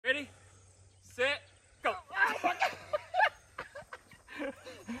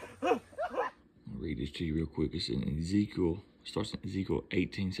to you real quick. It's in Ezekiel, starts in Ezekiel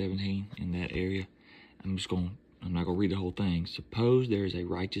 18:17 in that area. I'm not gonna read the whole thing. Suppose there is a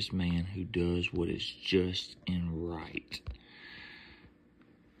righteous man who does what is just and right,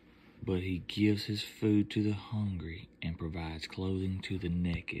 but he gives his food to the hungry and provides clothing to the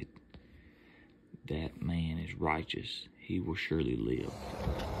naked. That man is righteous. He will surely live.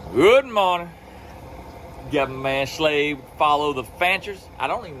 Good morning. Got my man Slave follow the Fanchers. I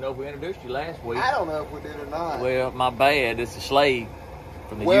don't even know if we introduced you last week. I don't know if we did or not. Well, my bad. It's the Slave.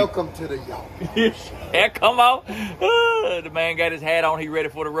 From the Welcome to the yard. Yeah, come on. The man got his hat on. He ready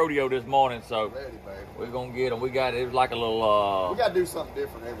for the rodeo this morning. So Ready, baby. we're going to get him. We got it was like a little... we got to do something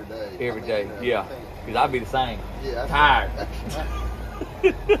different every day. Every day, yeah. Because I'd be the same. Yeah. Tired.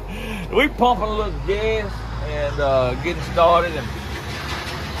 We pumping a little gas and getting started. And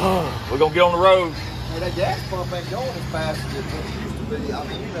we're going to get on the road. Hey, that gas pump ain't going as fast as it used to be. I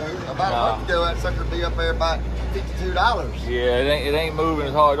mean, you know, about a month ago, that sucker would be up there about $52. Yeah, it ain't moving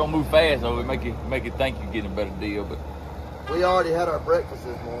as hard. It don't move fast, though. It make you think you're getting a better deal. But we already had our breakfast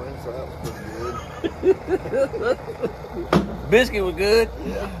this morning, so that was pretty good. Biscuit was good.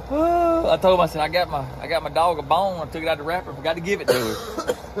 Yeah. I told him, I said, I got my dog a bone. I took it out the wrapper and forgot to give it to her.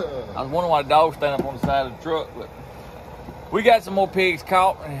 I was wondering why the dog standing up on the side of the truck. But we got some more pigs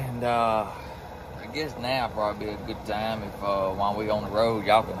caught, and I guess now probably be a good time if while we on the road,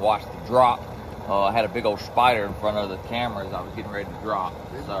 y'all can watch the drop. I had a big old spider in front of the cameras. I was getting ready to drop.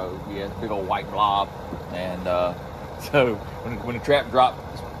 So yeah, it's a big old white blob. And so when the trap dropped,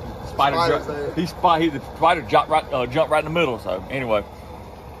 the spider jumped right in the middle. So anyway.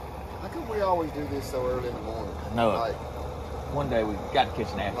 How come we always do this so early in the morning? No. Like, one day we got to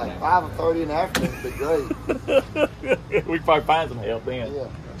catch an afternoon. Like 5:30 in the afternoon would be great. We could probably find some help then. Yeah,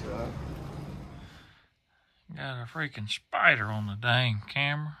 that's right. Got a freaking spider on the dang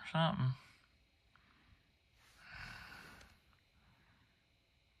camera or something.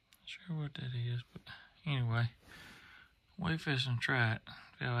 Not sure what that is, but anyway, we fishing try it.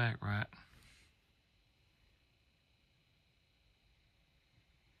 They'll act right.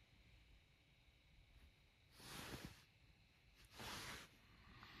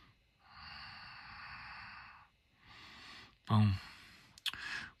 Boom.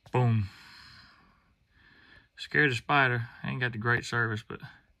 Boom. Scared the spider. Ain't got the great service, but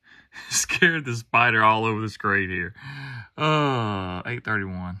scared the spider all over the screen here.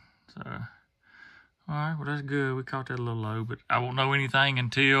 8:31. So, all right, well, that's good. We caught that a little low, but I won't know anything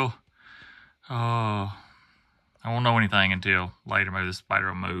until, later. Maybe the spider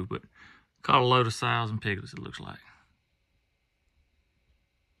will move, but caught a load of sows and piglets, it looks like.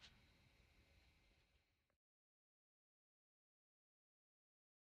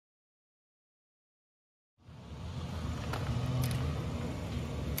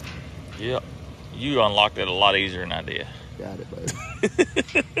 Yep, you unlocked it a lot easier than I did. Got it, baby.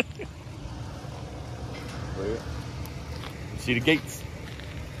 See the gates.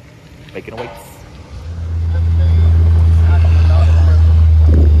 Making awaits.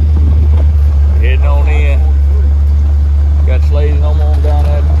 Heading on in. Got Slaves on down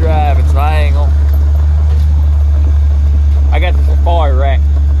there driving, so I ain't gonna. I got the safari rack.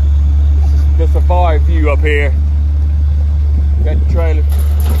 The safari view up here. Got the trailer.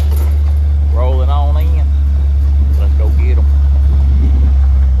 Rolling on in. Let's go get them.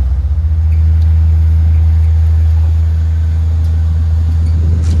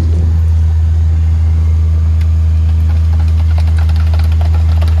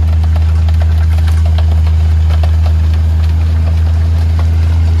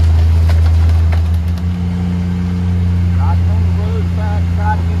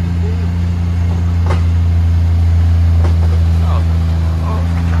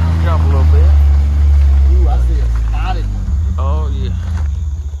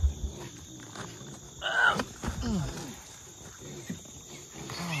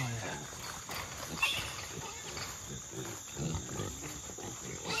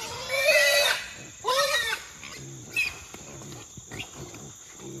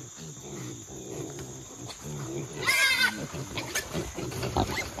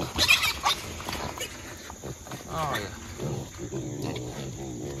 Oh yeah.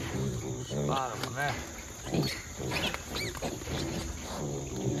 Spot him there.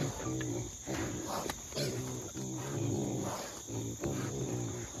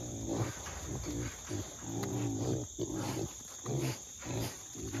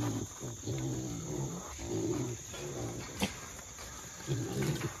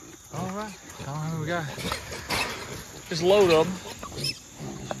 All right, how many we got? Just a load of them.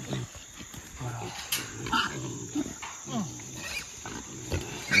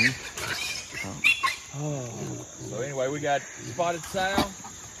 got spotted sow,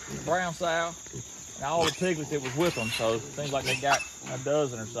 brown sow, and all the piglets that was with them. So it seems like they got a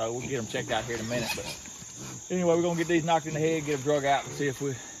dozen or so. We'll get them checked out here in a minute. But anyway, we're gonna get these knocked in the head, get them drug out, and see if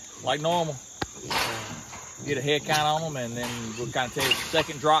we, like normal, get a head count on them, and then we'll kind of tell you the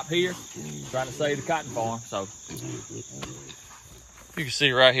second drop here, trying to save the cotton farm. So you can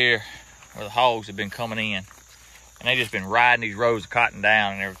see right here where the hogs have been coming in, and they just been riding these rows of cotton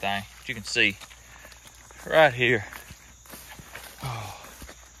down and everything. But you can see right here,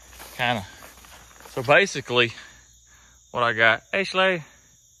 kind of. So basically, what I got, hey Slade.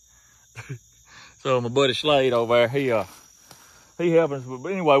 So my buddy Slade over there, he helping us. But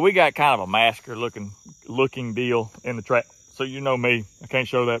anyway, we got kind of a massacre looking deal in the trap. So you know me, I can't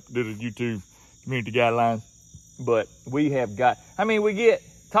show that due to YouTube community guidelines. But we have got, I mean, we get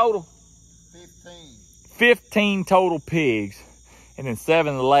total 15 total pigs, and then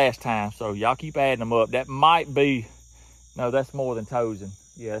 7 the last time. So y'all keep adding them up. That might be, no, that's more than toes and,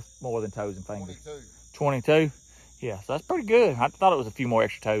 yeah, that's more than toes and fingers. 22. Yeah, so that's pretty good. I thought it was a few more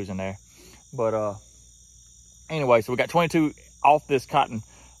extra toes in there. But anyway, so we got 22 off this cotton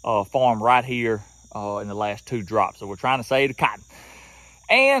farm right here in the last 2 drops. So we're trying to save the cotton.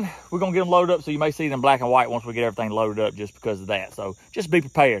 And we're going to get them loaded up, so you may see them black and white once we get everything loaded up just because of that. So just be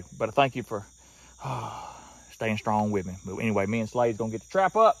prepared. But I thank you for staying strong with me. But anyway, me and Slade's going to get the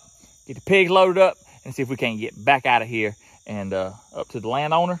trap up, get the pigs loaded up, and see if we can't get back out of here and up to the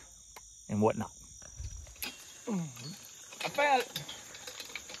landowner and whatnot. I found it.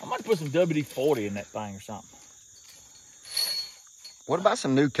 I might put some WD-40 in that thing or something. What about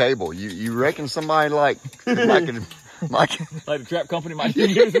some new cable? You reckon somebody like like the trap company might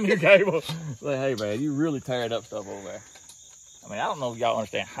use a new cable? Like, hey man, you really tearing up stuff over there. I mean, I don't know if y'all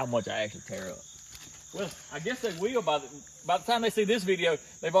understand how much I actually tear up. Well, I guess they will by the time they see this video.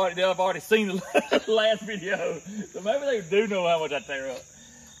 They've already seen the last video, so maybe they do know how much I tear up.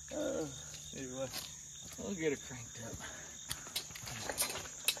 Anyway, we'll get it cranked up.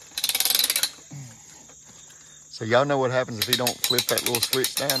 So y'all know what happens if you don't flip that little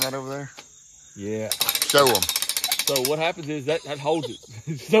switch down right over there? Yeah. Show them. So what happens is that holds it.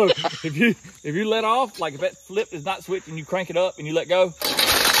 So if you let off, like if that flip is not switching, you crank it up and you let go.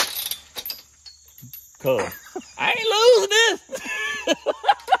 Cuz I ain't losing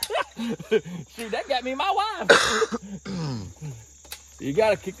this. Shoot, that got me my wife. You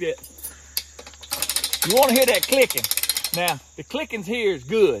gotta kick that. You wanna hear that clicking. Now, the clickings here is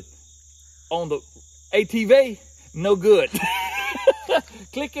good. On the ATV, no good.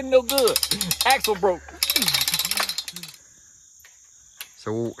 Clicking, no good. Axle broke.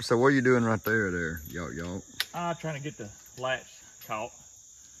 So what are you doing right there, y'all? I'm trying to get the latch caught.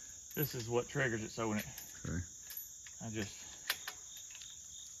 This is what triggers it. So when it, okay.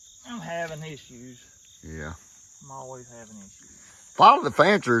 I'm having issues. Yeah. I'm always having issues. Follow the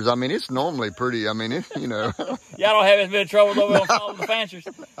fanchers. I mean, it's normally pretty. I mean, you know. Y'all don't have as many troubles over on Follow the Fanchers.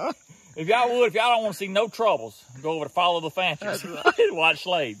 If y'all don't want to see no troubles, go over to Follow the Fanchers. Right. Watch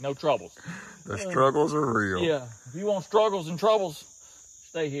Slade. No troubles. The struggles are real. Yeah. If you want struggles and troubles,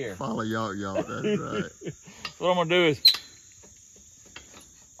 stay here. Follow y'all. That's right. What I'm gonna do is,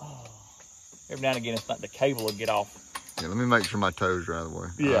 every now and again, it's not the cable will get off. Yeah, let me make sure my toes are out of the way.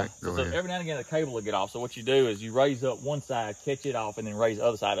 Yeah. Right, go ahead. Every now and again, the cable will get off. So what you do is you raise up one side, catch it off, and then raise the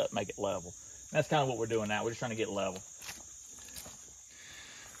other side up, make it level. And that's kind of what we're doing now. We're just trying to get level.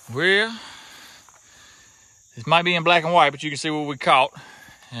 Well, this might be in black and white, but you can see what we caught.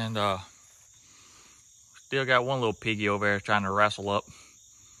 And still got one little piggy over there trying to wrestle up.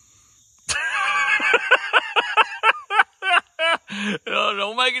 Oh,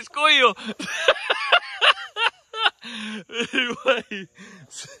 don't make it squeal.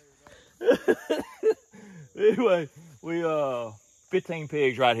 Anyway, we 15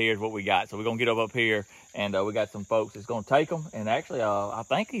 pigs right here is what we got. So we're gonna get up here, and we got some folks that's gonna take them. And actually, I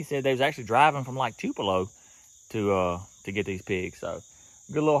think he said they was actually driving from like Tupelo to get these pigs. So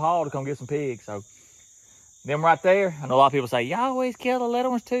good little haul to come get some pigs. So them right there. I know a lot of people say, y'all always kill the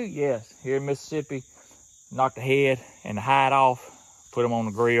little ones too. Yes, here in Mississippi, knock the head and the hide off, put them on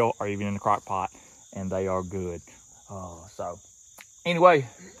the grill or even in the crock pot, and they are good. So anyway,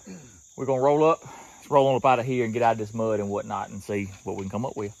 we're gonna roll up. Let's roll on up out of here and get out of this mud and whatnot and see what we can come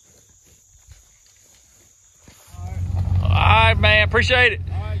up with. All right, man, appreciate it.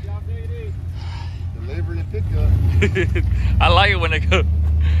 All right, y'all take it easy. Delivery and pickup. I like it when they go.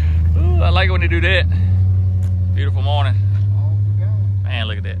 Ooh, I like it when they do that. Beautiful morning. Man,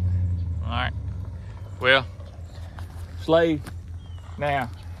 look at that. All right. Well, Slade, now,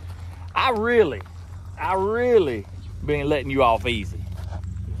 I really been letting you off easy.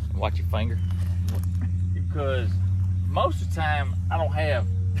 Watch your finger. Because most of the time I don't have.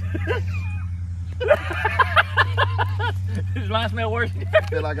 Does mine smell worse? I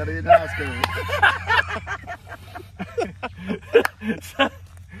feel like I did in high school. So,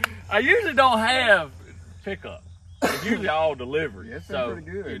 I usually don't have pickup. It's usually all delivery. Yeah, it's so pretty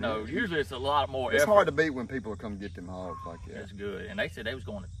good. You know, usually it's a lot more. It's effort. hard to beat when people come get them hogs like that. That's good. And they said they was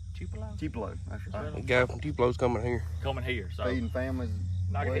going to Tupelo. Tupelo, that's right. The guy from Tupelo's coming here. Coming here. So Feeding families.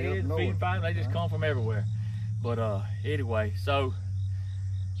 knocking way up heads, north. feeding families. They just come from everywhere. But anyway, so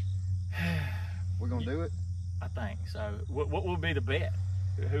We're gonna do it. I think so. What will be the bet?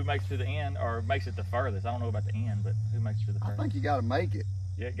 Who makes it to the end or makes it the furthest? I don't know about the end, but who makes it to the I furthest? think you got to make it.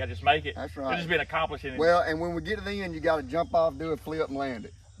 Yeah, you got to just make it. That's It's right. just been accomplishing. Well, and when we get to the end, you got to jump off, do a flip, and land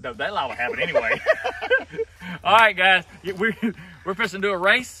it. No, that'll all happen anyway. All right, guys, we're fixing to do a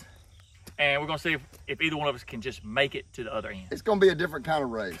race, and we're gonna see if either one of us can just make it to the other end. It's gonna be a different kind of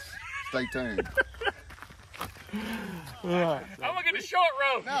race. Stay tuned. I'm gonna get the short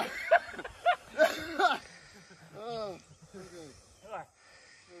road. No.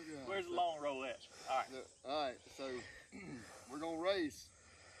 Where's the long road at? All right. All right, so we're gonna race.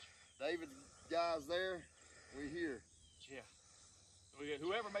 David's guys there, we here. Yeah. We got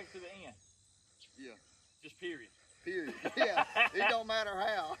whoever makes it to the end. Yeah. Just period. Period. Yeah. It don't matter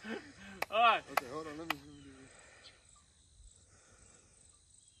how. All right. Okay, hold on. Let me do this.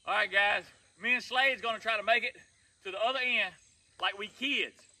 All right, guys. Me and Slade's gonna try to make it to the other end like we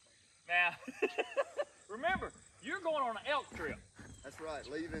kids. Now, remember, you're going on an elk trip, That's right.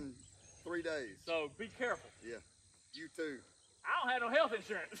 Leaving 3 days. so be careful. Yeah. You too. I don't have no health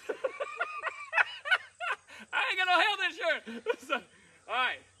insurance. I ain't got no health insurance. So, all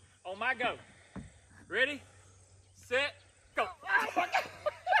right, on my go. Ready, set, go.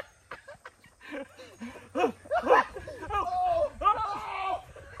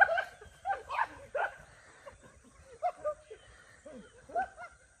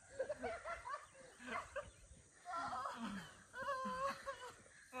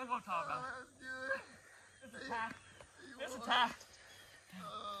 That's what I'm talking about. That's good. It's a tie. It's a tie.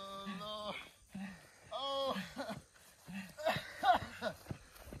 Oh, Lord. Oh.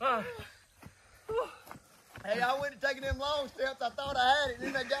 Hey, I went to taking them long steps. I thought I had it, and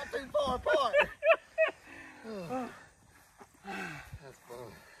then they got too far apart. That's fun.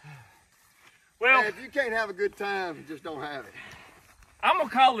 Well, Hey, if you can't have a good time, you just don't have it. I'm gonna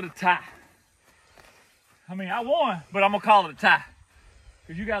call it a tie. I mean, I won, but I'm gonna call it a tie.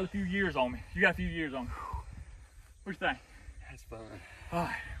 Cause you got a few years on me. You got a few years on me. What you think? That's fun. All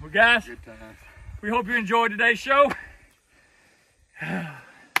right, well guys, Good times. we hope you enjoyed today's show. Thank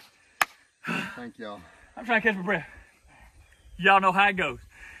y'all. I'm trying to catch my breath. Y'all know how it goes.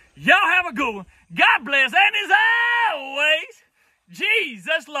 Y'all have a good one. God bless, and as always,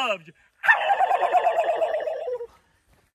 Jesus loves you.